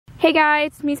Hey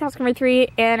guys, it's me, Number 3,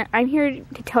 and I'm here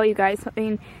to tell you guys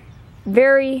something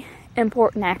very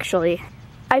important actually.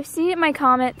 I've seen it in my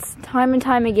comments time and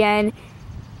time again,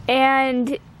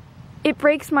 and it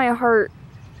breaks my heart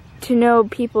to know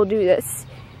people do this.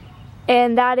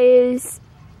 And that is,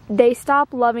 they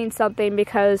stop loving something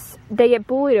because they get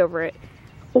bullied over it,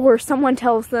 or someone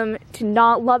tells them to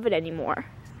not love it anymore.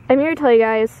 I'm here to tell you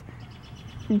guys,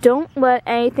 don't let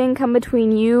anything come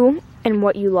between you and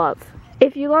what you love.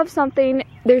 If you love something,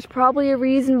 there's probably a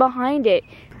reason behind it.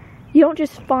 You don't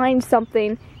just find something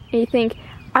and you think,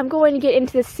 I'm going to get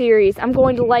into this series, I'm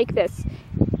going to like this,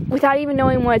 without even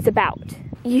knowing what it's about.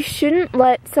 You shouldn't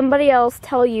let somebody else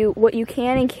tell you what you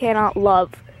can and cannot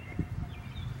love.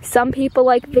 Some people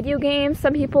like video games,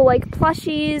 some people like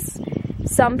plushies,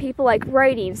 some people like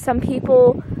writing, some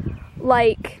people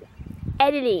like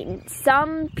editing,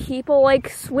 some people like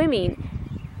swimming,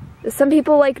 some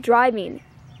people like driving.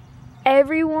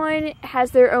 Everyone has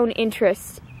their own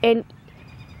interests, and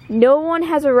no one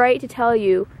has a right to tell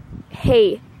you,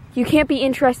 hey, you can't be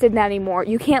interested in that anymore,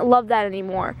 you can't love that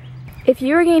anymore. If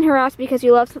you're getting harassed because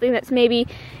you love something that's maybe,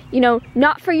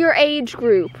 not for your age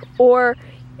group, or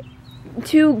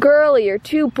too girly, or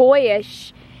too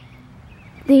boyish,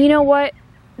 then you know what?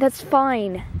 That's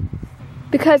fine.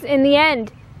 Because in the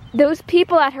end, those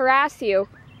people that harass you,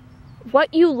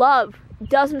 what you love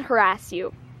doesn't harass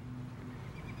you.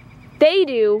 They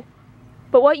do,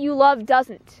 but what you love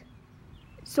doesn't.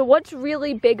 So what's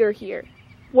really bigger here?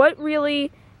 What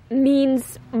really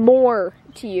means more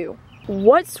to you?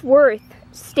 What's worth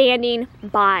standing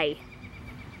by?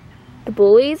 The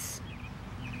bullies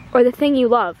or the thing you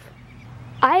love?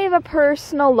 I have a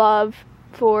personal love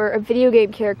for a video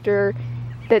game character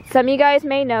that some of you guys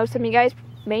may know, some of you guys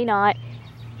may not,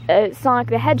 Sonic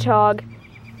the Hedgehog,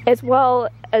 as well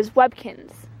as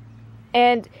Webkinz.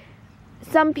 And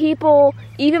some people,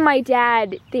 even my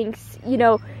dad, thinks,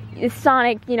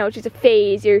 Sonic, it's just a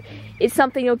phase, or it's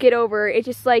something you'll get over. It's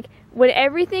just like, when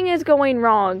everything is going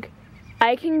wrong,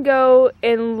 I can go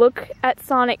and look at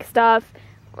Sonic stuff,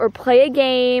 or play a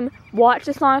game, watch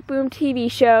the Sonic Boom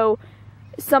TV show,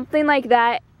 something like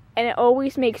that, and it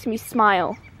always makes me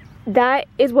smile. That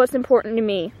is what's important to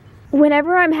me.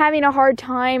 Whenever I'm having a hard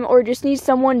time, or just need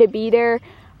someone to be there,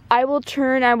 I will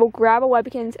grab a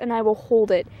Webkinz, and I will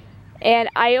hold it. And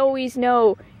I always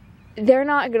know they're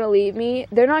not going to leave me,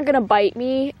 they're not going to bite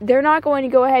me, they're not going to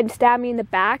go ahead and stab me in the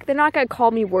back, they're not going to call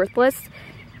me worthless.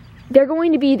 They're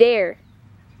going to be there.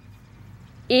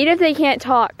 Even if they can't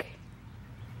talk,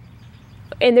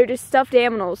 and they're just stuffed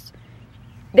animals,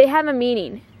 they have a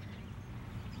meaning.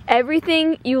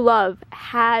 Everything you love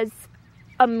has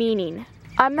a meaning.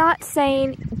 I'm not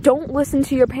saying don't listen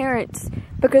to your parents,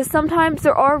 because sometimes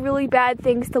there are really bad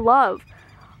things to love.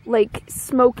 Like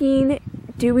smoking,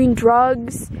 doing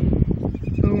drugs,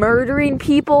 murdering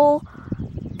people.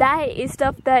 That is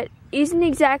stuff that isn't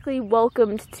exactly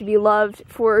welcomed to be loved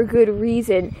for a good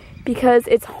reason, because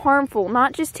it's harmful,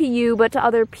 not just to you, but to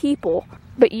other people.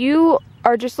 But you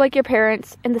are just like your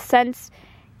parents in the sense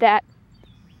that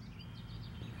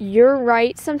you're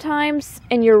right sometimes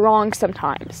and you're wrong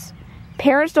sometimes.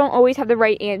 Parents don't always have the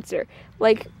right answer.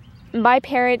 Like, my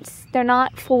parents, they're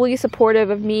not fully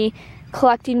supportive of me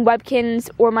collecting Webkinz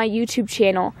or my YouTube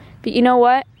channel. But you know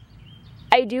what?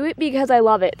 I do it because I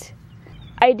love it.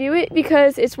 I do it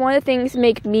because it's one of the things that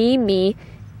make me, me,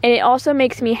 and it also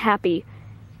makes me happy.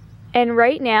 And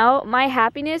right now, my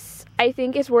happiness, I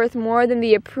think, is worth more than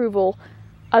the approval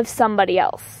of somebody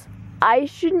else. I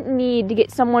shouldn't need to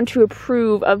get someone to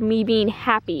approve of me being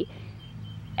happy.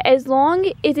 As long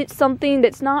as it's something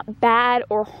that's not bad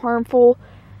or harmful,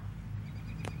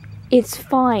 it's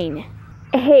fine.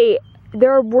 Hey,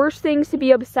 there are worse things to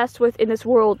be obsessed with in this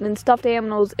world than stuffed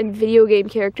animals and video game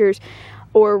characters,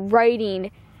 or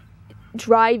writing,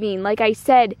 driving. Like I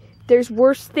said, there's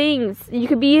worse things. You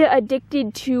could be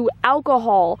addicted to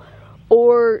alcohol,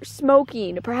 or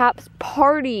smoking, perhaps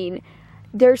partying.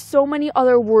 There's so many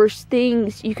other worse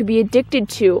things you could be addicted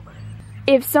to.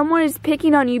 If someone is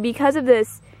picking on you because of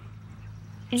this,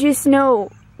 just know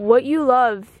what you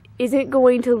love isn't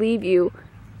going to leave you.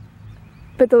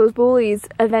 But those bullies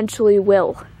eventually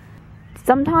will.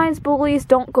 Sometimes bullies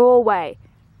don't go away.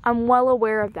 I'm well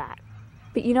aware of that.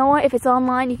 But you know what? If it's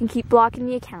online, you can keep blocking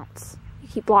the accounts. You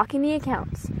keep blocking the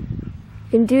accounts. You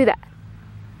can do that.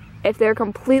 If they're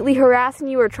completely harassing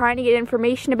you or trying to get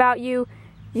information about you,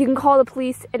 you can call the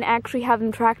police and actually have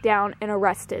them tracked down and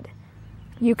arrested.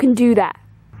 You can do that.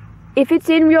 If it's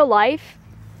in real life,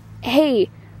 hey,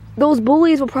 those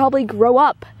bullies will probably grow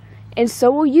up, and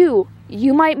so will you.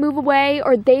 You might move away,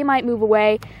 or they might move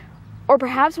away, Or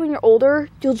perhaps when you're older,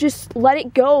 you'll just let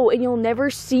it go and you'll never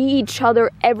see each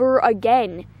other ever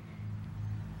again.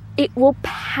 It will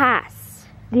pass.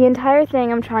 The entire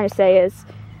thing I'm trying to say is,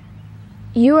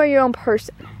 you are your own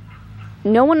person.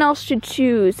 No one else should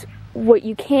choose what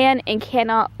you can and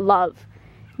cannot love.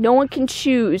 No one can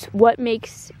choose what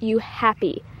makes you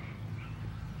happy.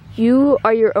 You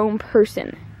are your own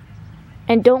person.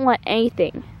 And don't let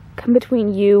anything come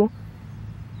between you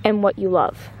and what you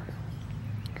love.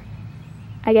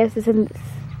 I guess this is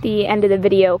the end of the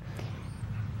video.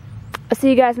 I'll see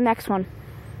you guys in the next one.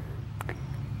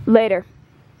 Later.